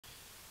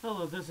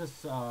Hello, this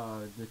is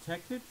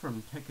Detected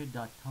from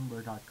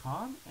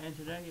techid.tumblr.com, and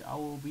today I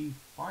will be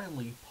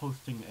finally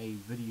posting a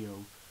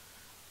video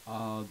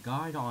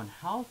guide on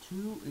how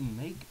to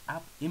make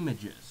app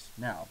images.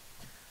 Now,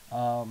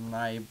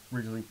 I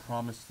originally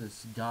promised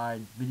this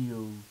guide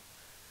video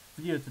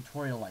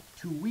tutorial like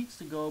 2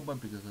 weeks ago,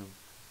 but because of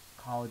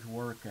college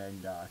work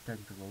and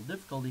technical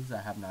difficulties,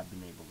 I have not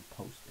been able to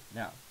post it.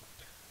 Now,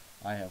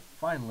 I have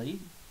finally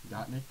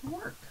gotten it to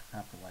work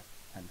after like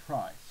 10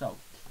 tries. So,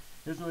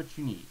 here's what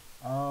you need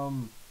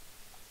in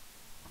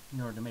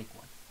order to make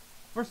one.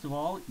 First of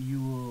all,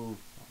 you will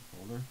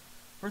folder.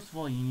 First of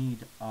all, you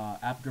need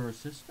AppDura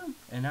System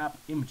and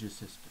AppImages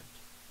System.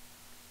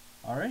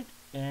 All right,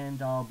 and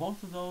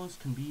both of those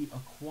can be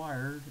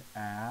acquired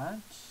at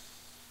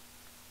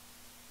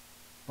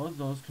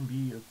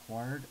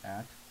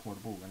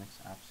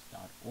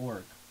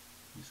portableLinuxApps.org.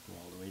 You scroll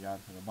all the way down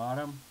to the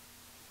bottom.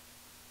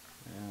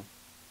 Yeah,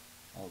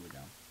 all the way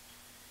down.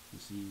 You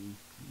see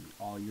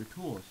all your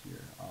tools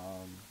here.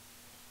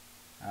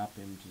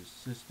 AppImages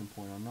System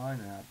 0.09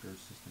 and AppDura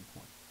System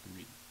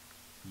 0.3.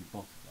 Need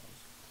both of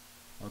those.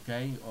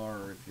 Okay,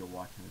 or if you're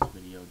watching this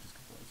video, just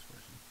get the latest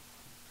version.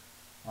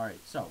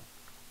 Alright, so,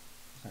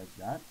 besides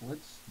that,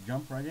 let's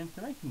jump right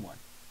into making one.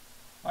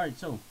 Alright,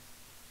 so,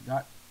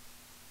 got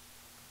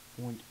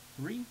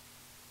 0.3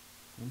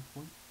 and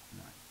 0.9.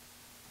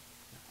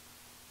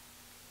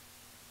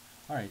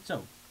 Alright,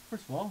 so,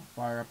 first of all,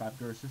 fire up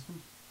AppDura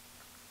System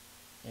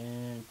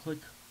and click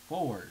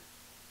forward.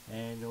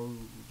 And it'll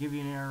give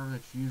you an error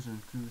that you're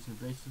using cruising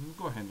basis.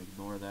 Go ahead and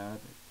ignore that.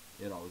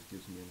 It always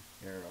gives me an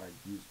error. I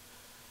use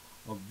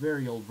a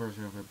very old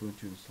version of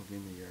Ubuntu and still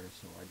gave me the error,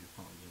 so I just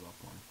finally give up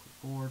on it. Click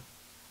forward.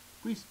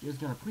 It's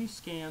going to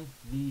pre-scan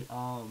the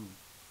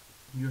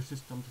your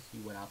system to see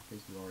what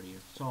applications are already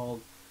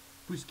installed.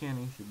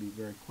 Pre-scanning should be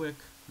very quick.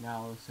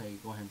 Now let's say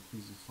go ahead and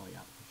please install your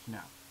application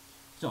now.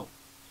 So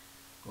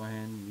go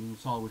ahead and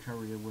install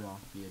whichever you would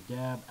be a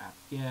deb,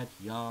 apt-get,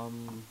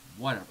 yum,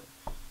 whatever.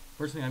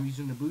 Personally, I'm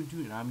using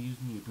Ubuntu, and I'm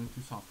using the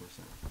Ubuntu Software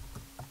Center.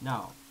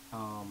 Now,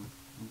 I'm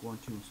going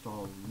to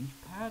install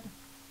LeafPad,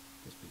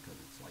 just because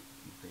it's like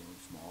fairly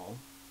small.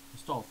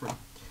 Install free.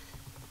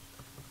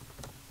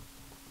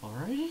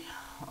 Alrighty,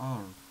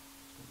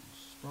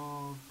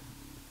 install.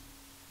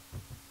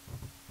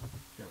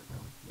 There we go.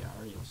 Yeah, I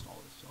already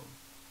installed it, so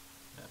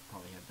that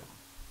probably had the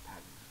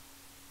package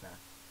back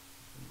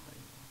in my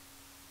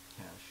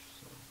cache.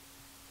 So,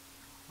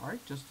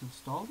 alright, just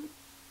installed it.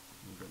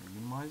 I'm going to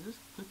minimize this.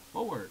 Click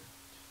forward.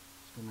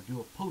 It's going to do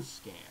a post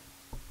scan.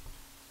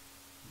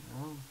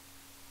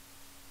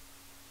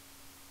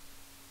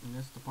 And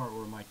that's the part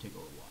where it might take a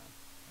little while.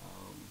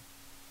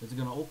 It's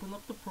going to open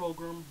up the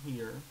program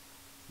here.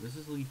 This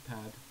is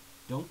LeafPad.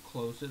 Don't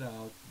close it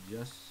out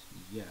just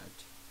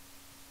yet.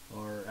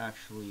 Or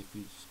actually,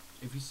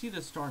 if you see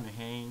this starting to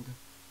hang,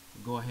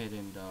 go ahead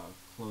and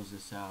close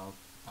this out.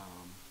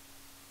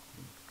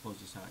 Close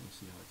this out and you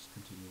see how it's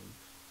continuing.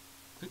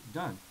 Click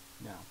done.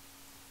 Now,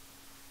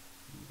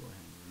 go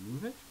ahead and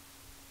remove it.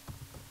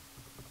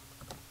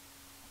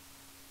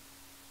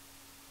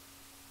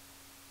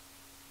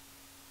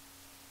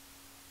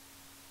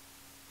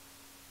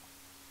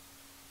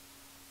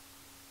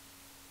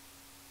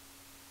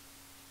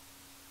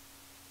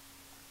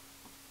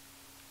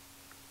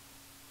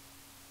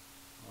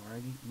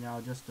 Alrighty, now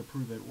just to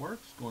prove it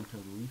works, go into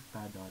the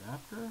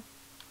leafpad.appdura,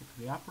 click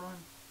the app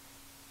run.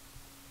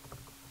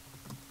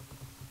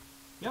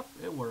 Yep,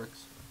 it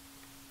works.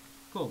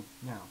 Cool,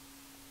 now.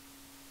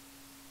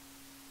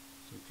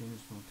 So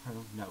change the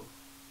title, no.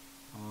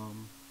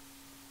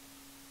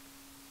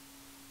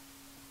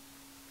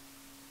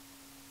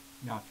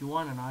 Now if you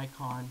want an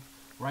icon,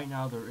 right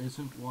now there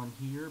isn't one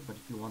here, but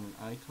if you want an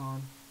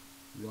icon,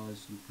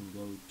 realize you can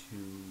go to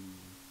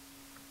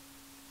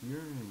here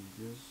and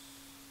just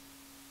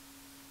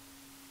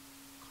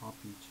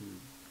copy to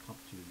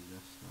the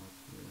desktop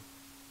here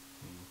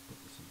and put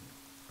this in here.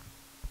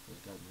 So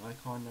it's got an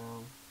icon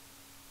now.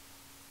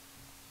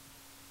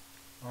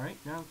 Alright,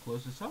 now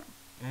close this up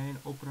and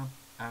open up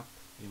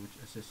AppImage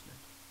Assistant.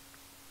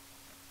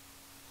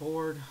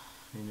 Forward,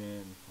 and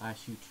then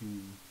ask you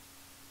to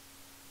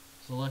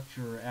select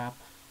your app,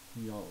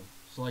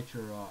 select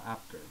your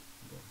AppDura.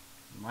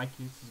 In my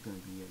case, it's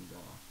going to be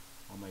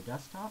on my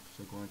desktop,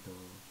 so go into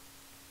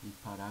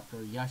LeafPad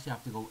AppDura. You actually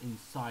have to go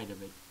inside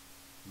of it,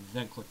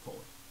 then click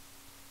forward.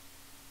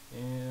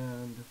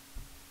 And,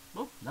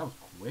 well, that was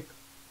quick.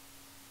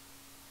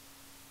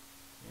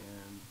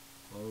 And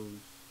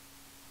close.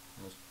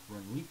 Let's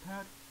run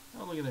LeafPad.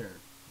 Oh, look at there.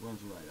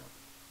 Runs right up.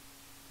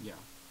 Yeah.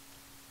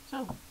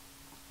 So,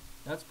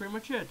 that's pretty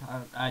much it.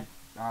 I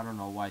don't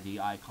know why the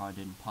icon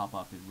didn't pop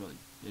up.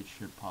 It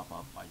should pop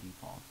up by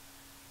default.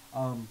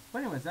 But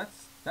anyways,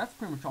 that's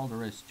pretty much all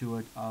there is to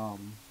it.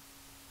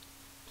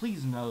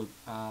 Please note,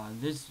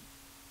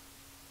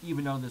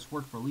 even though this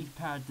worked for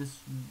LeafPad, this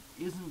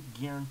isn't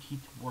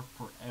guaranteed to work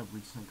for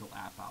every single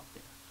app out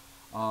there.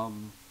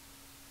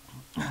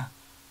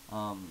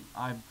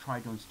 I've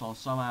tried to install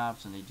some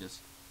apps and they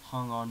just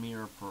hung on me,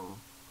 or for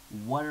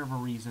whatever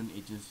reason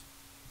it just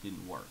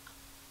didn't work.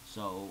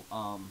 So,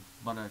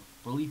 but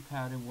for leaf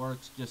pad, it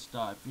works. Just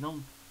if you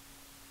don't,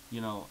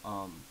 you know,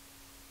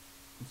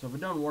 so if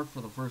it doesn't work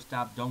for the first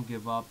app, don't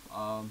give up.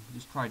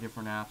 Just try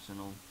different apps, and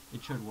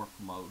it should work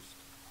for most.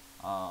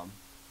 Um,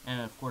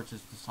 and of course,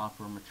 as the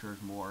software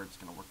matures more, it's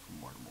gonna work for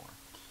more and more.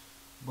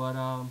 But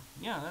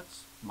yeah,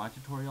 that's my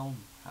tutorial on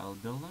how to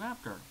build an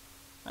app drawer.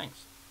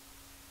 Thanks.